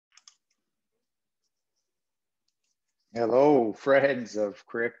Hello, friends of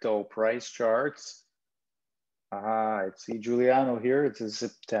crypto price charts. It's C. Giuliano here. It's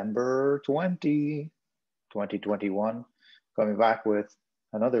September 20, 2021. Coming back with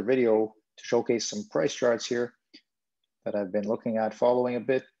another video to showcase some price charts here that I've been looking at, following a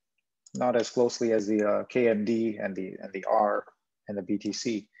bit, not as closely as the KMD and the R and the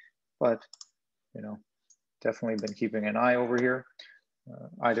BTC, but definitely been keeping an eye over here,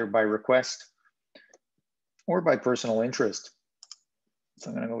 either by request or by personal interest. So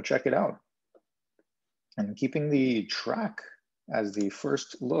I'm gonna go check it out. And keeping the TRAC as the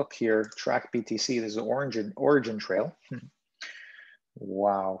first look here, TRAC BTC, this is an origin trail.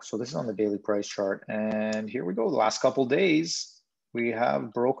 Wow, so this is on the daily price chart. And here we go, the last couple days, we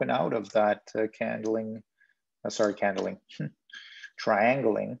have broken out of that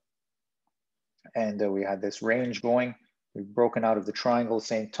triangling. And we had this range going. We've broken out of the triangle at the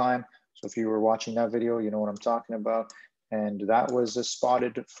same time. So if you were watching that video, you know what I'm talking about. And that was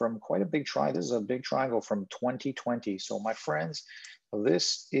spotted from quite a big triangle. This is a big triangle from 2020. So my friends,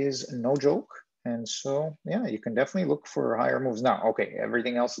 this is no joke. And so, yeah, you can definitely look for higher moves. Now, okay,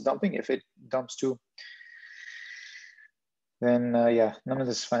 everything else is dumping. If it dumps too, then yeah, none of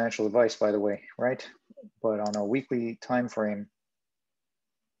this is financial advice, by the way, right? But on a weekly time frame,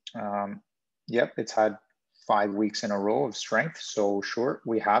 yep, it's had 5 weeks in a row of strength. So sure,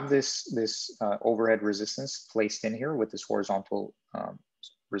 we have this overhead resistance placed in here with this horizontal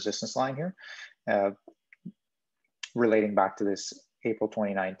resistance line here, relating back to this April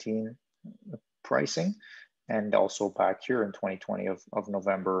 2019 pricing, and also back here in 2020 of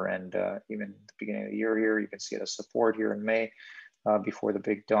November, and even the beginning of the year here, you can see it as support here in May, before the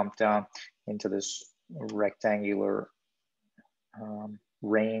big dump down into this rectangular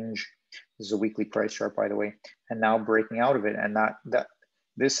range. This is a weekly price chart, by the way, and now breaking out of it. And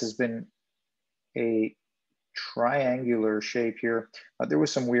this has been a triangular shape here. There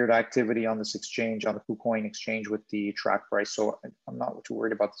was some weird activity on this exchange, on the KuCoin exchange, with the TRAC price. So I'm not too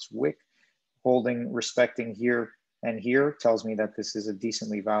worried about this wick holding, respecting here and here. Tells me that this is a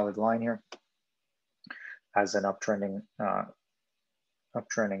decently valid line here as an uptrending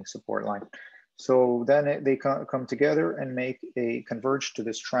support line. So then they come together and make a converge to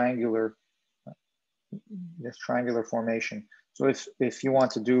this triangular formation. So if you want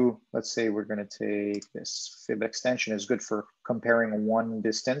to do, let's say we're going to take this fib extension, is good for comparing one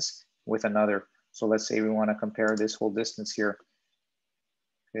distance with another. So let's say we want to compare this whole distance here,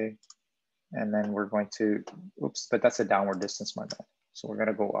 okay? And then we're going to, oops, but that's a downward distance, my bad. So we're going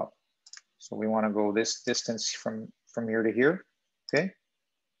to go up. So we want to go this distance from here to here, okay?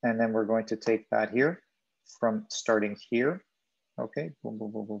 And then we're going to take that here from starting here, okay? Boom,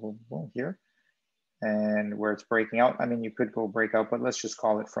 boom, boom, boom, boom, boom, here. And where it's breaking out, I mean, you could go break out, but let's just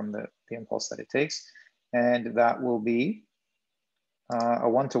call it from the impulse that it takes. And that will be a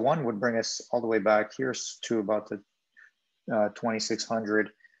 1-to-1 would bring us all the way back here to about the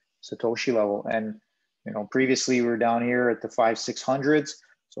 2600 Satoshi level. And previously we were down here at the 5,600s.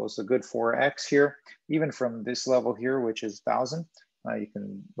 So it's a good 4x here. Even from this level here, which is 1,000, you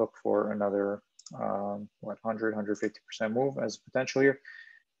can look for another 100, 150% move as potential here.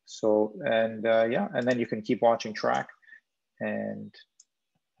 So, and yeah, and then you can keep watching TRAC and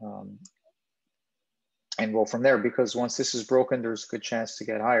go from there, because once this is broken, there's a good chance to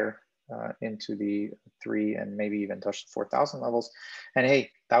get higher into the 3 and maybe even touch the 4,000 levels. And hey,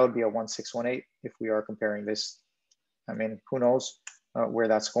 that would be a 1618 if we are comparing this. I mean, who knows where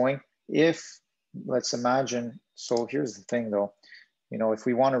that's going. If, let's imagine, so here's the thing though, if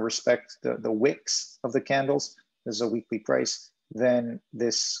we want to respect the wicks of the candles, this is a weekly price, then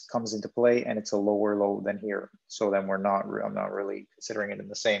this comes into play and it's a lower low than here. So then I'm not really considering it in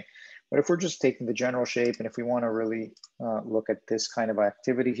the same. But if we're just taking the general shape, and if we want to really look at this kind of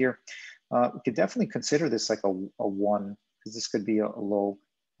activity here, we could definitely consider this like a 1, because this could be a low,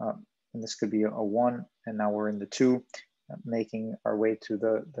 and this could be a 1, and now we're in the 2, making our way to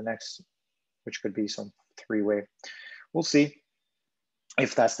the next, which could be some 3-way. We'll see.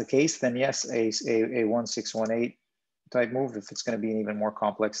 If that's the case, then yes, a 1618 type move. If it's going to be an even more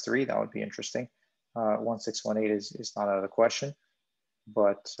complex 3, that would be interesting. 1618 is not out of the question,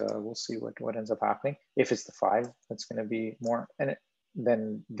 but we'll see what ends up happening. If it's the 5, that's going to be more, and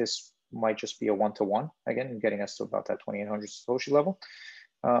then this might just be a 1-to-1 again, getting us to about that 2800 Satoshi level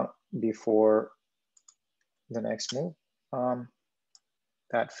before the next move.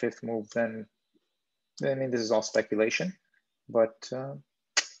 That 5th move, then I mean, this is all speculation, but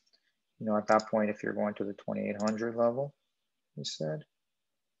at that point, if you're going to the 2800 level, you said,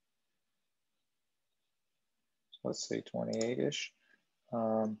 so let's say 28-ish.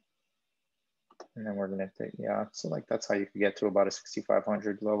 And then we're gonna take, yeah, so like that's how you could get to about a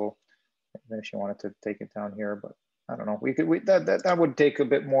 6,500 level. And then if you wanted to take it down here, but I don't know, that would take a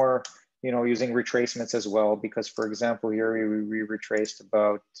bit more, you know, using retracements as well, because for example, here we retraced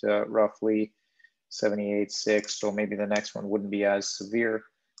about roughly 78.6, so maybe the next one wouldn't be as severe.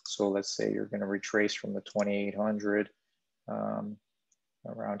 So let's say you're gonna retrace from the 2,800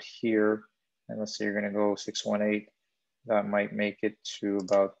 around here, and let's say you're gonna go 618, that might make it to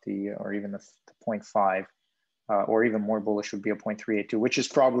about the, or even the 0.5, or even more bullish would be a 0.382, which is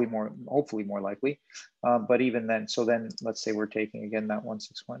probably more, hopefully more likely. But even then, so then let's say we're taking again that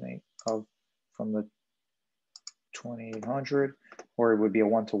 1618 of from the 2,800, or it would be a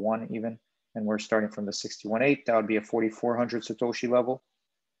 1-to-1 even, and we're starting from the 61.8, that would be a 4,400 Satoshi level,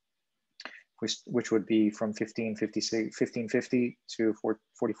 which would be from 1550 to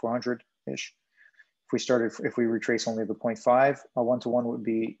 4,400-ish. If we retrace only the 0.5, a 1-to-1 would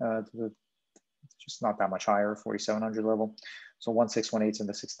be just not that much higher, 4,700 level. So 1618 is in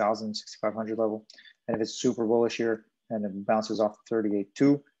the 6,000, 6,500 level. And if it's super bullish here and it bounces off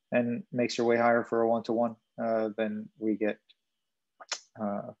 38.2 and makes your way higher for a 1-to-1, then we get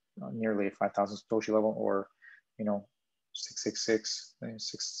nearly a 5,000 Satoshi level, or, you know, 666,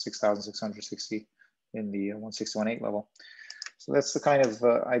 6,660 in the 1618 level. So that's the kind of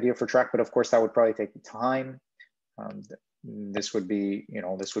idea for TRAC, but of course that would probably take time. This would be, you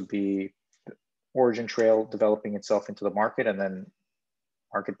know, this would be the origin trail developing itself into the market, and then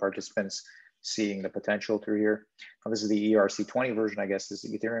market participants seeing the potential through here. Now, this is the ERC20 version, I guess, is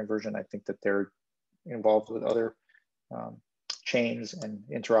the Ethereum version. I think that they're involved with other chains and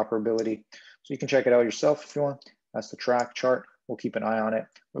interoperability. So you can check it out yourself if you want. That's the TRAC chart. We'll keep an eye on it.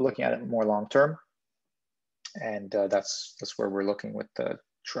 We're looking at it more long-term. And that's where we're looking with the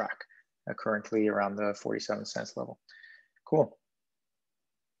TRAC, currently around the 47 cents level. Cool.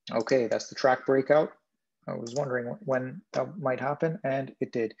 Okay, that's the TRAC breakout. I was wondering when that might happen, and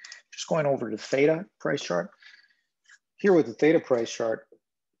it did. Just going over to THETA price chart. Here with the THETA price chart,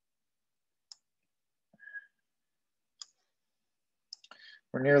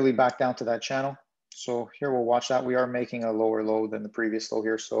 we're nearly back down to that channel. So here we'll watch that. We are making a lower low than the previous low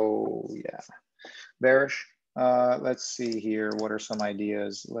here. So yeah, bearish. Let's see here. What are some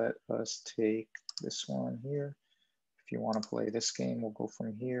ideas? Let us take this one here. If you want to play this game, we'll go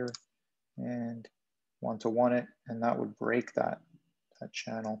from here and 1-to-1 it, and that would break that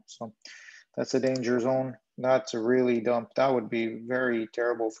channel. So that's a danger zone. That's a really dump. That would be very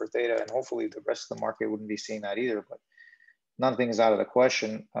terrible for THETA, and hopefully the rest of the market wouldn't be seeing that either. But nothing is out of the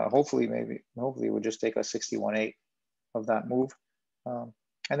question. Hopefully it would just take a 61.8 of that move.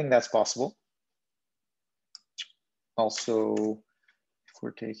 I think that's possible. Also, if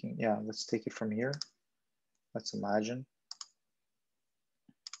we're taking, yeah, let's take it from here. Let's imagine.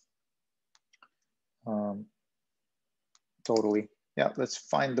 Totally. Yeah, let's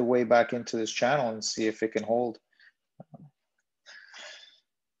find the way back into this channel and see if it can hold.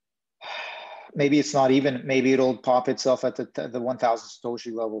 Maybe it's not even, maybe it'll pop itself at the 1,000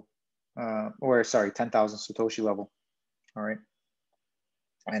 Satoshi level, or sorry, 10,000 Satoshi level. All right.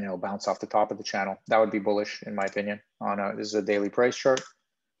 And it'll bounce off the top of the channel. That would be bullish, in my opinion. This is a daily price chart.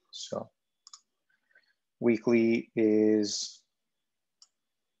 So weekly is,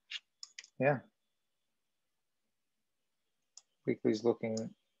 yeah. Weekly is looking,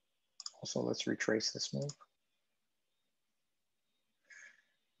 also let's retrace this move.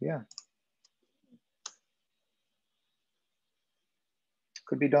 Yeah.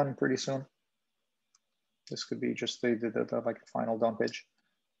 Could be done pretty soon. This could be just like the final dumpage.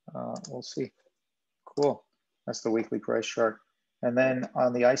 We'll see. Cool. That's the weekly price chart. And then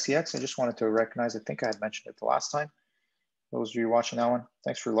on the ICX, I just wanted to recognize, I think I had mentioned it the last time. Those of you watching that one,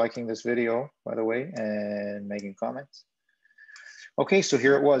 thanks for liking this video, by the way, and making comments. Okay, so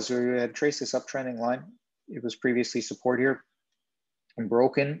here it was. We had traced this uptrending line. It was previously support here, and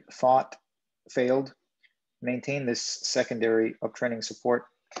broken, fought, failed, maintained this secondary uptrending support.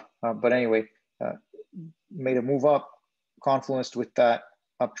 But anyway, made a move up, confluenced with that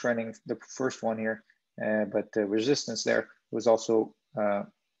uptrending, the first one here, but the resistance there was also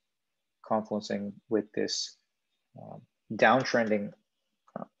confluencing with this downtrending,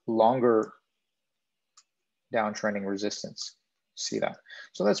 longer downtrending resistance. See that?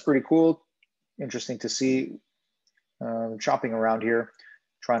 So that's pretty cool. Interesting to see. Chopping around here,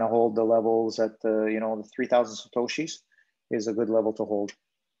 trying to hold the levels at the, the 3,000 Satoshis is a good level to hold.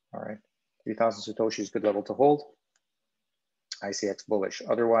 All right, 3,000 Satoshis, good level to hold. ICX bullish.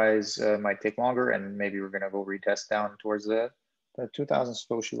 Otherwise, might take longer, and maybe we're going to go retest down towards the 2,000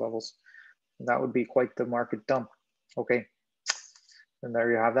 Satoshi levels. That would be quite the market dump. Okay, And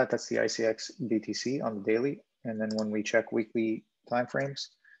there you have that. That's the ICX BTC on the daily. And then when we check weekly timeframes,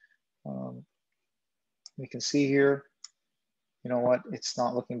 we can see here, you know what, it's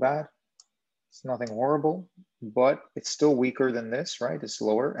not looking bad. It's nothing horrible, but it's still weaker than this, right? It's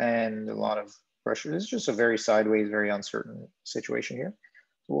lower and a lot of pressure. This is just a very sideways, very uncertain situation here.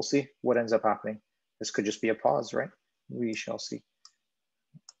 So we'll see what ends up happening. This could just be a pause, right? We shall see.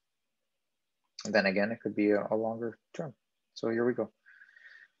 And then again, it could be a longer term. So here we go.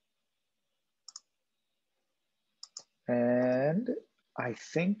 And I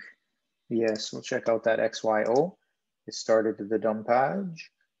think, yes, we'll check out that XYO. It started the dump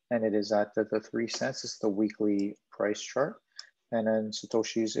patch and it is at the 3 cents. It's the weekly price chart. And then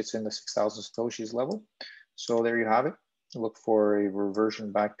Satoshi's, it's in the 6,000 Satoshi's level. So there you have it. Look for a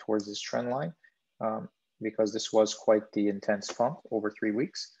reversion back towards this trend line because this was quite the intense pump over 3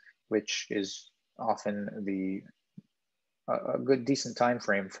 weeks, which is often a good decent time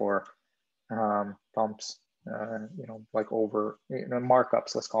frame for pumps. You know, like over, you know,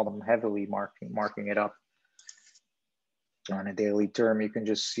 markups, let's call them, heavily marking it up. On a daily term, you can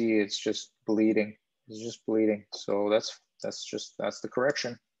just see it's just bleeding. It's just bleeding. So that's the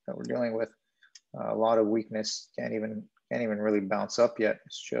correction that we're dealing with. A lot of weakness, can't even really bounce up yet.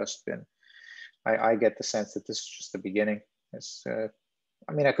 It's just been, I get the sense that this is just the beginning. It's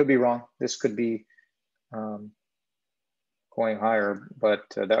I mean, I could be wrong. This could be going higher, but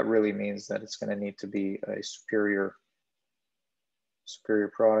that really means that it's going to need to be a superior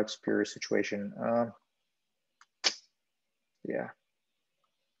product, superior situation. Yeah.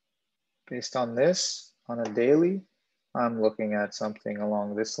 Based on this, on a daily, I'm looking at something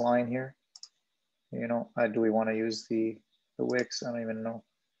along this line here. You know, do we want to use the wicks? I don't even know.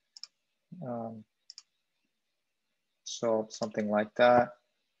 So something like that,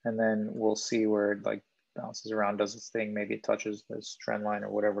 and then we'll see where it like bounces around, does its thing, maybe it touches this trend line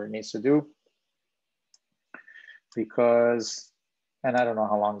or whatever it needs to do. Because, and I don't know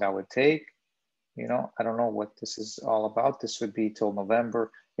how long that would take. You know, I don't know what this is all about. This would be till November.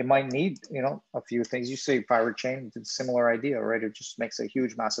 It might need, you know, a few things. You say pirate chain, it's a similar idea, right? It just makes a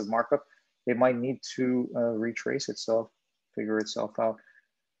huge, massive markup. It might need to retrace itself, figure itself out.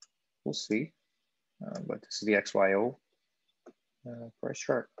 We'll see. But this is the XYO price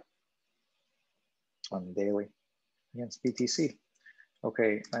chart on the daily against BTC.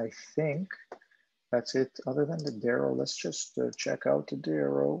 Okay, I think that's it. Other than the DERO, let's just check out the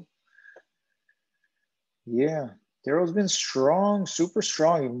DERO. Yeah, DERO's been strong, super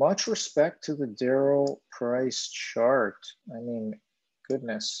strong. Much respect to the DERO price chart. I mean,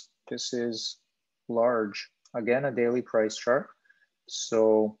 goodness, this is large. Again, a daily price chart.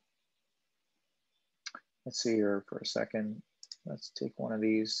 So let's see here for a second. Let's take one of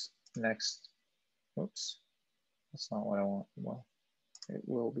these next. Oops, that's not what I want. Well, it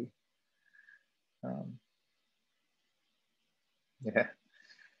will be. Yeah,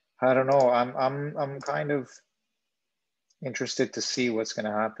 I don't know. I'm kind of interested to see what's going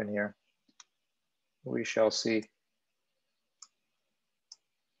to happen here. We shall see.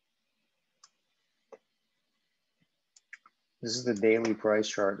 This is the daily price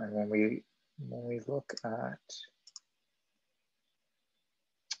chart, and when we look at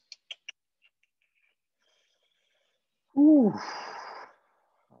how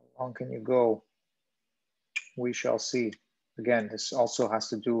long can you go? We shall see. Again, this also has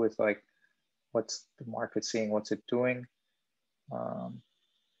to do with like what's the market seeing, what's it doing,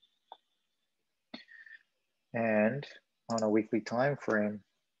 and on a weekly time frame,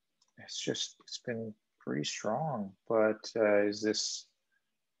 it's been pretty strong. But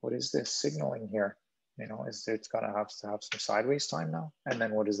what is this signaling here? You know, it's gonna have to have some sideways time now, and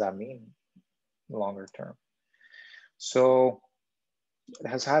then what does that mean longer term? So it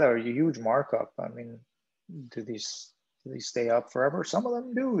has had a huge markup. I mean, do these stay up forever? Some of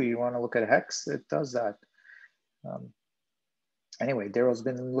them do. You want to look at HEX, it does that. Anyway, DERO's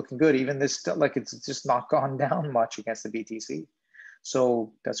been looking good. Even this, like, it's just not gone down much against the BTC.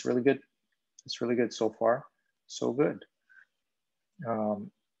 So that's really good. It's really good so far. So good.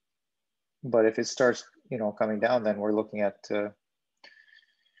 But if it starts, you know, coming down, then we're looking at a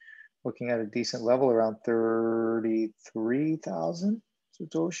decent level around 33,000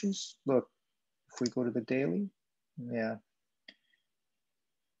 Satoshis. Look, if we go to the daily, yeah,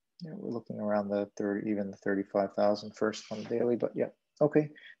 we're looking around the 30, even the 35,000 first on the daily, but yeah, okay.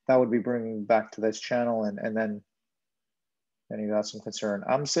 That would be bringing back to this channel, and then you got some concern.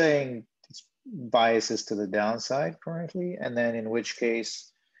 I'm saying it's biases to the downside currently, and then in which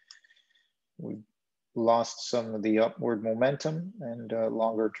case we lost some of the upward momentum, and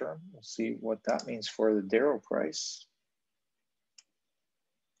longer term, we'll see what that means for the DERO price.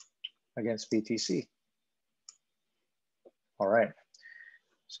 against BTC. All right,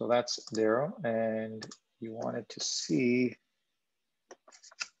 so that's DERO, and you wanted to see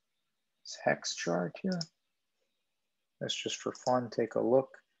this HEX chart here. Let's just for fun take a look.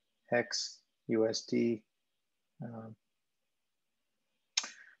 HEX USD.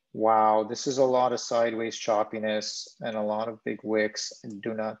 Wow, this is a lot of sideways choppiness and a lot of big wicks. I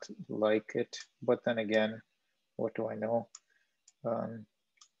do not like it, but then again, what do I know?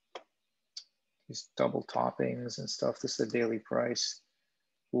 These double toppings and stuff. This is a daily price.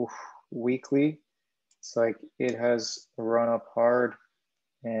 Oof, weekly, it's like it has run up hard,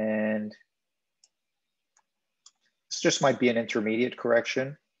 and this just might be an intermediate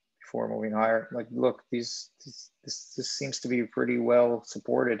correction before moving higher. Like, look, this seems to be pretty well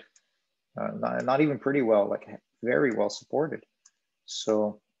supported. Not even pretty well, like very well supported.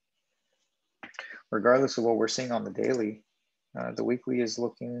 So regardless of what we're seeing on the daily, the weekly is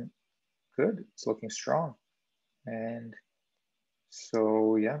looking good. It's looking strong. And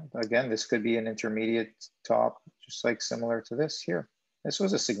so, yeah, again, this could be an intermediate top, just like similar to this here. This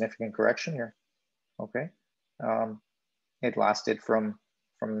was a significant correction here, okay? It lasted from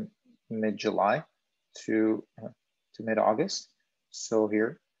mid-July to mid-August. So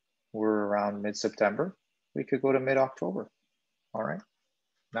here, we're around mid-September. We could go to mid-October, all right?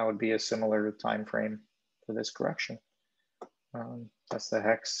 That would be a similar time frame for this correction. That's the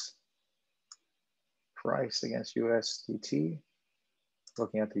HEX price against USDT.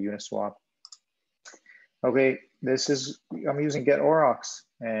 Looking at the Uniswap. Okay, this is, I'm using getaurox,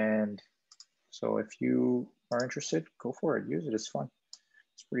 and so if you are interested, go for it, use it, it's fun.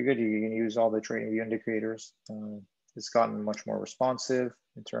 It's pretty good. You can use all the trading view indicators. It's gotten much more responsive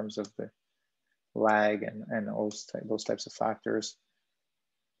in terms of the lag and those types of factors.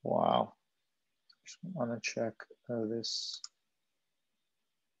 Wow. Just want to check this.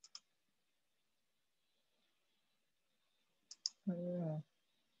 Yeah.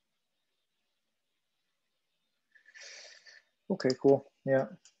 Okay, cool. Yeah.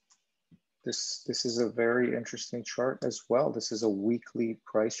 This is a very interesting chart as well. This is a weekly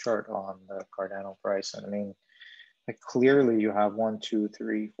price chart on the Cardano price. And I mean, like clearly you have 1, 2,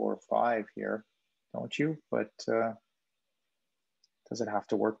 3, 4, 5 here, don't you? But does it have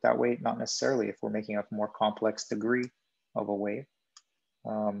to work that way? Not necessarily if we're making a more complex degree of a wave.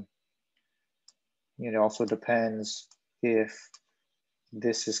 It also depends if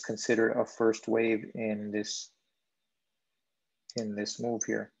this is considered a first wave in this move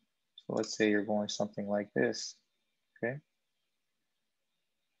here. So let's say you're going something like this, okay?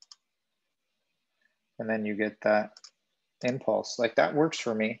 And then you get that impulse, like that works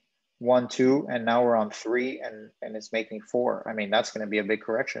for me. 1, 2, and now we're on 3 and it's making 4. I mean, that's gonna be a big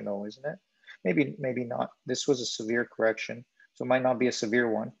correction though, isn't it? Maybe not. This was a severe correction, so it might not be a severe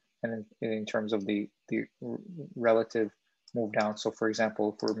one. And in terms of the relative move down. So for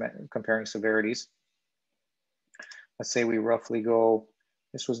example, if we're comparing severities, let's say we roughly go,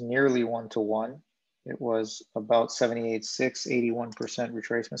 this was nearly 1-to-1. It was about 78.6, 81%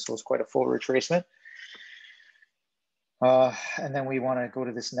 retracement. So it's quite a full retracement. And then we want to go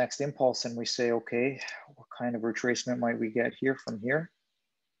to this next impulse and we say, okay, what kind of retracement might we get here from here?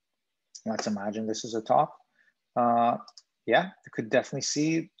 Let's imagine this is a top. Yeah, you could definitely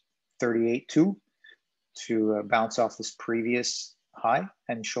see 38.2 to bounce off this previous high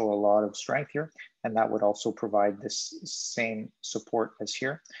and show a lot of strength here. And that would also provide this same support as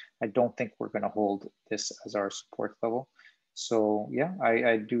here. I don't think we're going to hold this as our support level. So yeah,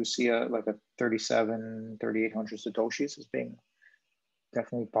 I do see like a 3,800 Satoshis as being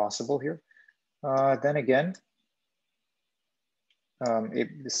definitely possible here. Then again,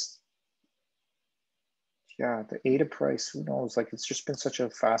 yeah, the ADA price, who knows? Like it's just been such a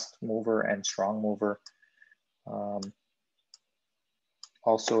fast mover and strong mover.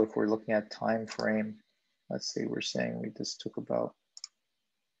 Also, if we're looking at time frame, let's say we're saying we just took about,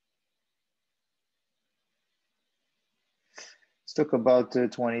 it took about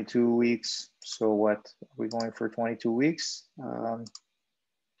 22 weeks. So what, are we going for 22 weeks? That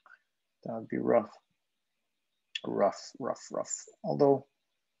would be rough. Although,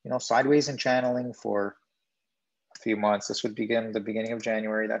 sideways and channeling for a few months. This would begin the beginning of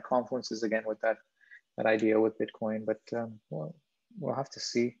January. That confluences again with that idea with Bitcoin, but we'll have to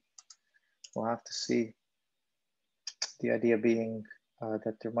see. We'll have to see. The idea being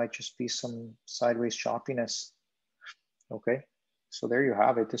that there might just be some sideways choppiness. Okay, so there you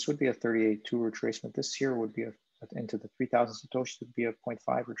have it. This would be a 38.2 retracement. This here would be into the 3,000 Satoshis would be a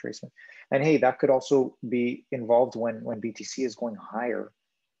 0.5 retracement. And hey, that could also be involved when BTC is going higher.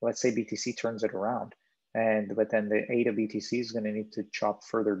 Let's say BTC turns it around. But then the ADA BTC is going to need to chop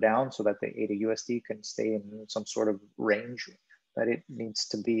further down so that the ADA USD can stay in some sort of range that it needs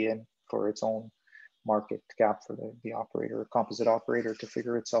to be in for its own market cap for the operator, composite operator, to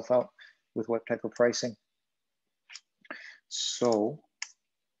figure itself out with what type of pricing. So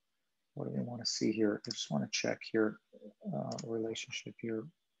what do we want to see here? I just want to check here, relationship here.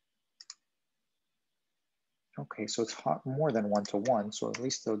 Okay, so it's more than 1-to-1. So at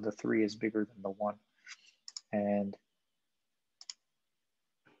least the 3 is bigger than the 1. And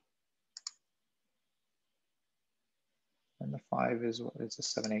the 5 is what? It's a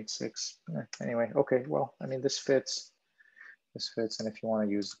 786. Anyway, okay, well, I mean, this fits. This fits. And if you want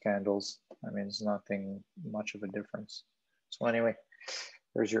to use candles, I mean, it's nothing much of a difference. So anyway,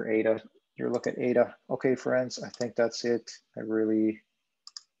 there's your ADA. Your look at ADA. Okay, friends, I think that's it. I really,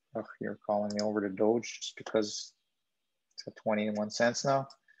 oh, you're calling me over to Doge just because it's at 21 cents now.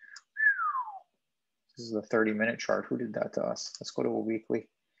 This is the 30-minute chart. Who did that to us? Let's go to a weekly.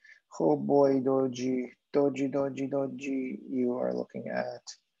 Oh boy, Doji. You are looking at,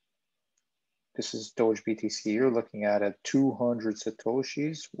 this is Doge BTC. You're looking at a 200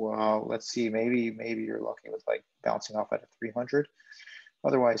 Satoshis. Wow, let's see, maybe you're lucky with like bouncing off at a 300.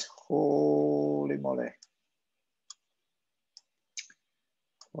 Otherwise, holy moly.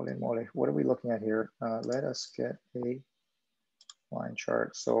 Holy moly, what are we looking at here? Let us get a line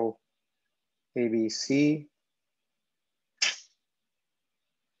chart. So ABC,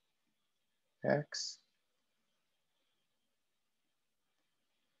 X.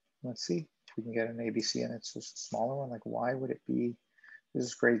 Let's see if we can get an ABC and it's just a smaller one. Like, why would it be? This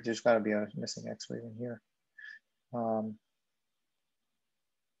is great. There's got to be a missing X wave in here. Let's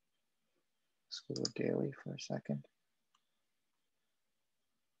go to daily for a second.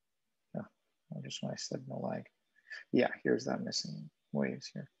 Oh, I just when I said no lag. Yeah, here's that missing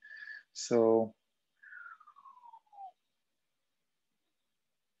waves here. So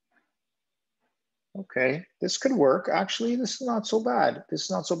okay, this could work. Actually, this is not so bad. This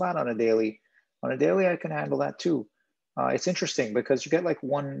is not so bad on a daily. On a daily, I can handle that too. It's interesting because you get like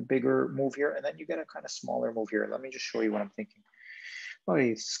one bigger move here and then you get a kind of smaller move here. Let me just show you what I'm thinking. Oh,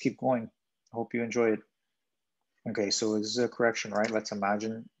 let's keep going. I hope you enjoy it. Okay, so this is a correction, right? Let's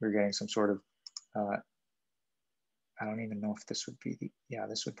imagine we're getting some sort of, I don't even know if this would be the, yeah,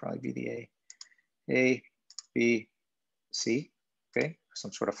 this would probably be the A, B, C, okay?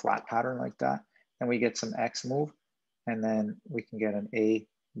 Some sort of flat pattern like that. And we get some X move, and then we can get an A,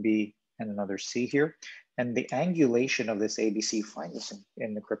 B, and another C here. And the angulation of this ABC, find this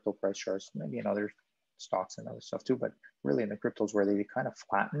in the crypto price charts, maybe in other stocks and other stuff too, but really in the cryptos where they kind of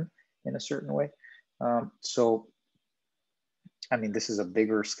flatten in a certain way. So, I mean, this is a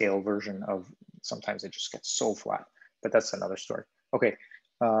bigger scale version of, sometimes it just gets so flat, but that's another story. Okay,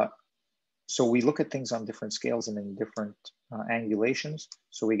 so we look at things on different scales and in different angulations.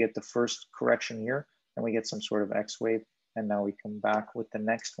 So we get the first correction here, and we get some sort of X wave, and now we come back with the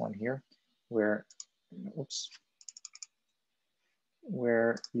next one here, where, oops,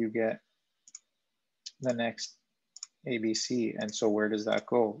 where you get the next ABC. And so where does that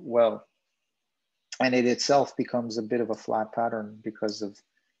go? Well, and it itself becomes a bit of a flat pattern because of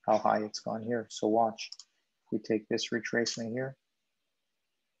how high it's gone here. So watch, if we take this retracement here,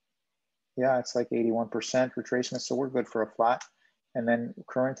 yeah, it's like 81% retracement, so we're good for a flat. And then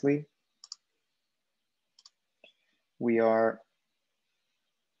currently, we are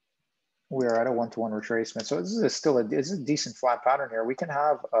at a 1-to-1 retracement. So this is still a decent flat pattern here. We can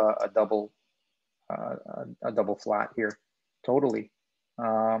have a double flat here, totally.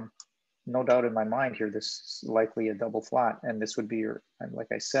 No doubt in my mind here, this is likely a double flat, and this would be your, and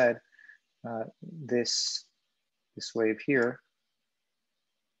like I said, this wave here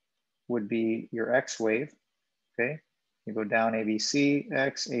would be your X wave, okay? You go down ABC,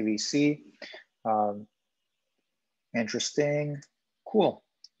 X, ABC. Interesting, cool,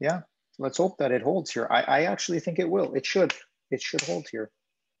 yeah. Let's hope that it holds here. I actually think it will. It should hold here.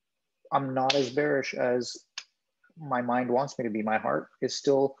 I'm not as bearish as my mind wants me to be. My heart is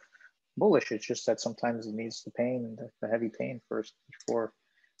still bullish. It's just that sometimes it needs the pain, the heavy pain first before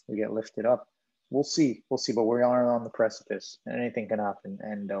we get lifted up. We'll see, but we are on the precipice and anything can happen,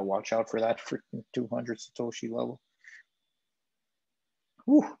 and watch out for that freaking 200 Satoshi level.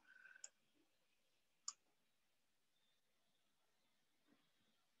 Whew.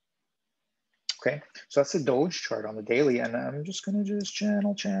 Okay, so that's the Doge chart on the daily, and I'm just gonna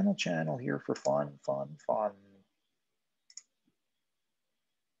channel here for fun.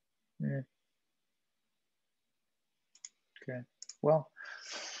 Okay, well,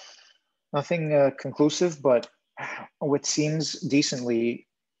 nothing conclusive, but what seems decently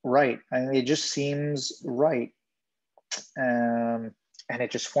right. And it just seems right. And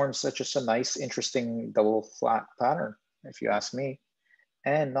it just forms such a nice, interesting double flat pattern, if you ask me.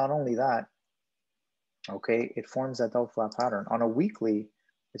 And not only that, okay, it forms that double flat pattern. On a weekly,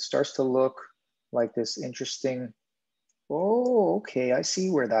 it starts to look like this interesting, oh, okay, I see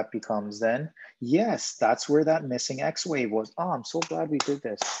where that becomes then. Yes, that's where that missing X wave was. Oh, I'm so glad we did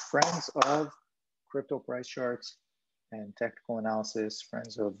this. Friends of crypto price charts and technical analysis,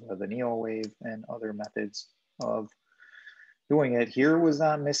 friends of the Neo wave and other methods of doing it. Here was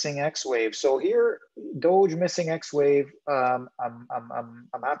that missing X wave. So here, Doge missing X wave. I'm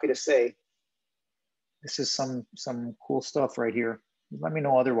happy to say this is some cool stuff right here. Let me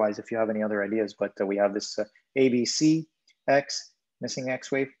know otherwise if you have any other ideas. But we have this ABC X missing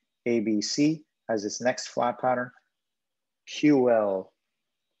X wave. ABC has its next flat pattern. QL.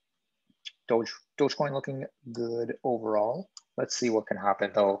 Dogecoin looking good overall. Let's see what can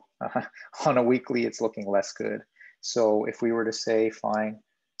happen though. On a weekly, it's looking less good. So if we were to say, fine,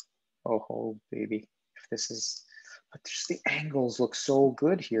 oh baby, if this is, but just the angles look so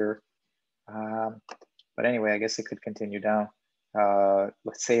good here. But anyway, I guess it could continue down.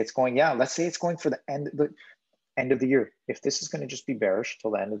 Let's say it's going, yeah, let's say it's going for the end of the year. If this is going to just be bearish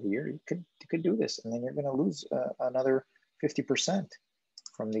till the end of the year, you could do this, and then you're going to lose another 50%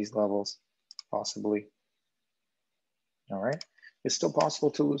 from these levels, possibly. All right, it's still possible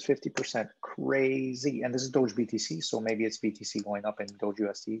to lose 50%. Crazy. And this is Doge BTC, so maybe it's BTC going up and Doge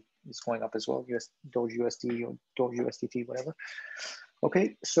USD is going up as well. Doge USD or Doge USDT, whatever.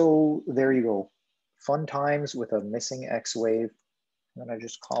 Okay, so there you go. Fun times with a missing X wave. I'm gonna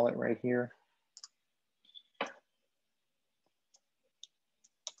just call it right here.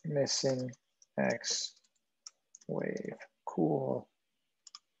 Missing X wave. Cool.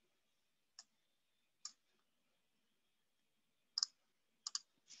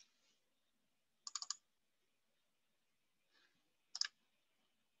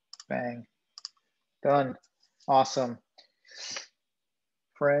 Bang. Done. Awesome.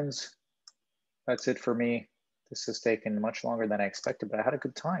 Friends, that's it for me. This has taken much longer than I expected, but I had a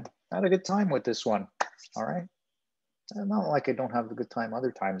good time. I had a good time with this one. All right. Not like I don't have a good time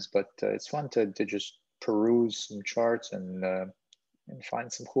other times, but it's fun to just peruse some charts and find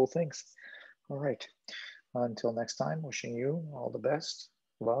some cool things. All right. Until next time, wishing you all the best,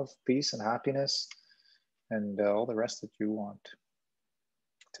 love, peace, and happiness, and all the rest that you want.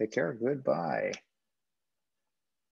 Take care. Goodbye.